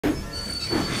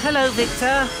Hello,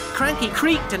 Victor. Cranky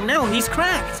creaked and now he's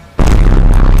cracked.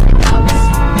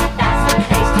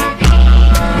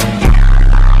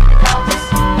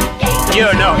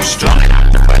 You're not strong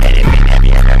enough to put anything in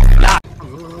your life.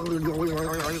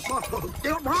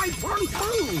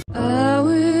 I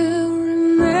will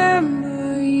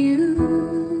remember you.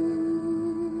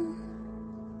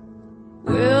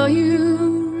 Will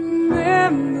you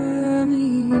remember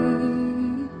me?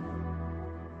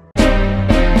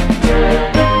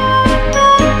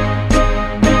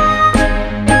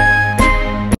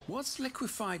 What's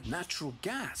liquefied natural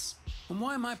gas? And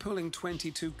why am I pulling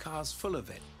 22 cars full of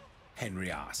it?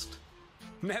 Henry asked.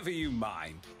 Never you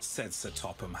mind, said Sir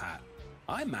Topham Hatt.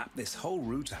 I mapped this whole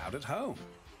route out at home.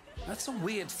 That's a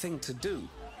weird thing to do,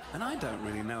 and I don't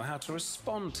really know how to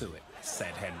respond to it,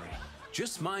 said Henry.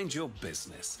 Just mind your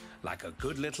business, like a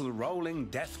good little rolling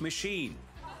death machine,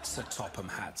 Sir Topham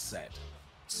Hatt said.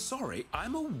 Sorry,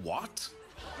 I'm a what?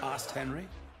 Asked Henry.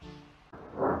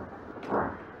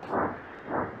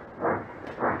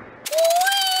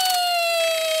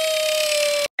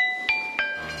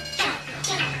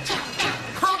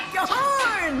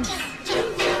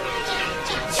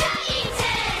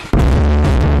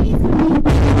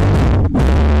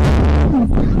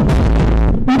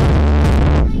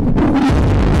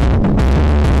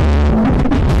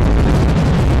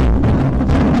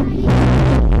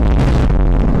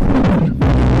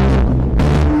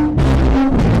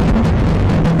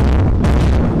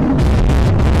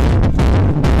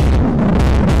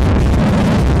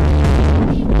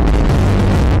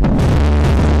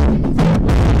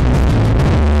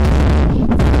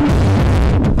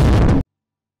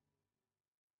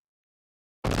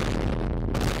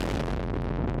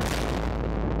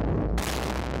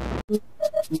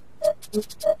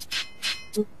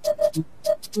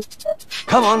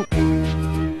 Come on!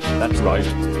 That's right.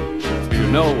 You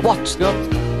know what's up?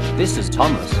 This is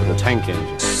Thomas, the tank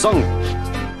engine. Sunk!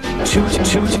 Shoot,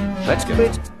 shoot! Let's get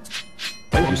it!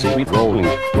 When you see me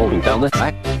rolling down the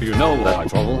track, you know that I'm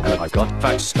trouble and I've got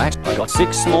fat stacks. I got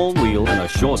 6 small wheels and a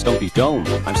short stumpy dome.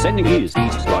 I'm sending these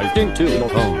right into your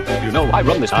home. You know I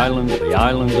run this island, the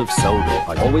island of Sodo.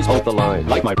 I always hold the line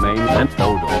like my main man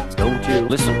Dodo. Don't you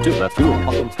listen to that fool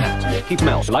Topham Hatt. He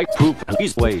smells like poop and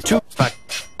he's way too fat.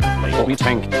 They call me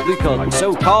Tank because I'm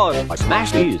so hard. I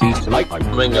smash these like I'm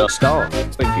bring a star.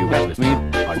 If you bet with me,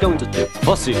 I'm going to tip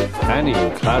Fussy, Annie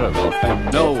and Clarabelle.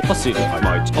 And no Fussy, I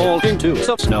might fall into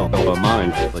some snow over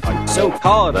mine. But I'm so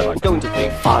hard that I'm going to be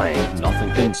fine.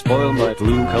 Nothing can spoil my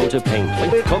blue coat of paint.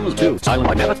 When it comes to silent,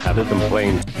 I never had a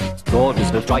complaint. God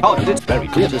is the dry heart, it's very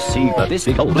clear to see that this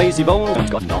big old lazy bone has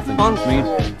got nothing on me.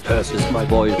 Persis, my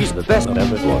boy, he's the best that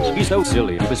ever was. He's so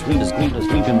silly, he was sweet as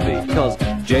we can be. Because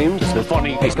James is the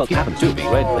funny face, cause he happens to be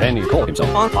red. Then he caught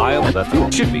himself on fire, and the fool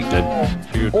should be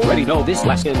dead. You already know this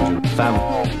last engine,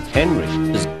 fam. Henry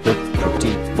is the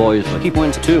pretty boy, but he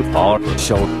went too far for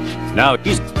sure. Now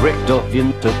he's bricked up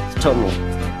into tunnel.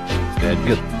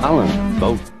 Edgar Allan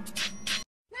both.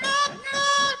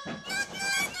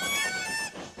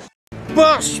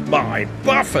 Bust my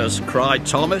buffers, cried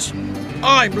Thomas.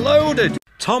 I'm loaded.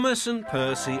 Thomas and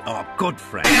Percy are good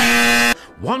friends.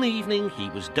 One evening he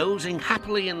was dozing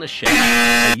happily in the shed.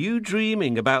 Are you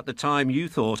dreaming about the time you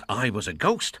thought I was a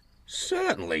ghost?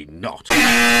 Certainly not.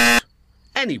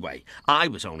 Anyway, I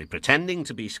was only pretending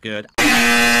to be scared.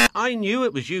 I knew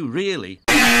it was you, really.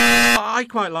 I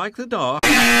quite like the dark.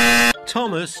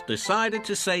 Thomas decided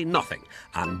to say nothing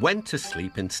and went to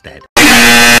sleep instead.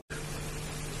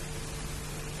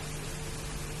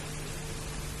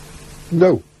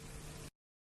 No.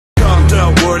 Calm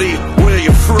down, Woody. We're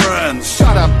your friends.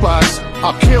 Shut up, Buzz.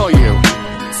 I'll kill you.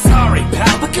 Sorry,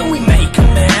 pal, but can we make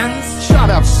amends? Shut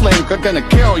up, Slink. I'm gonna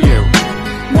kill you.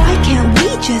 Why can't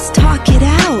we just talk it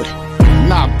out?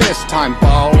 Not this time,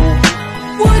 Bo.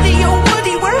 Woody, oh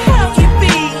Woody, where have you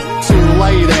been? Too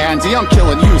late, Andy. I'm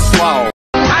killing you slow.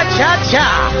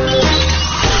 Cha-cha-cha!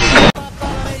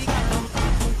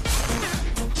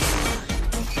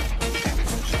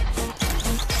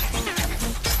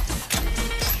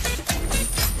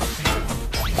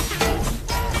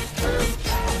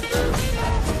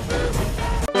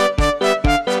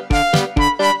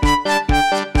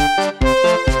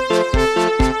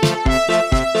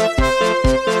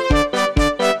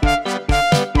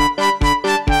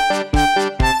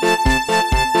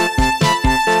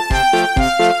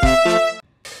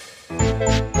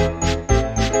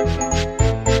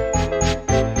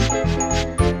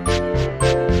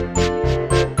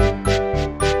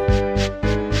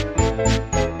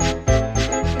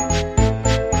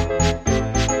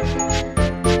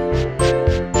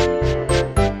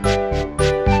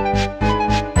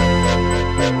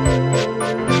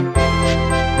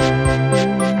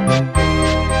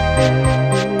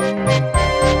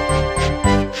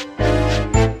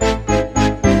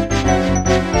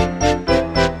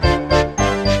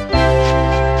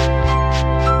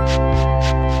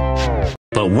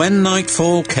 when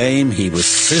nightfall came, he was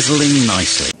sizzling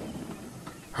nicely.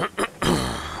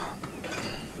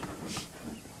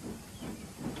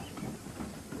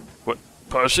 What?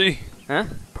 Percy? Huh?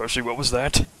 Percy, what was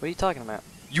that? What are you talking about?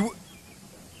 You...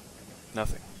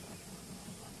 Nothing.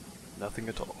 Nothing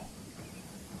at all.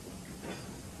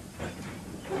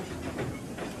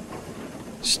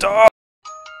 Stop!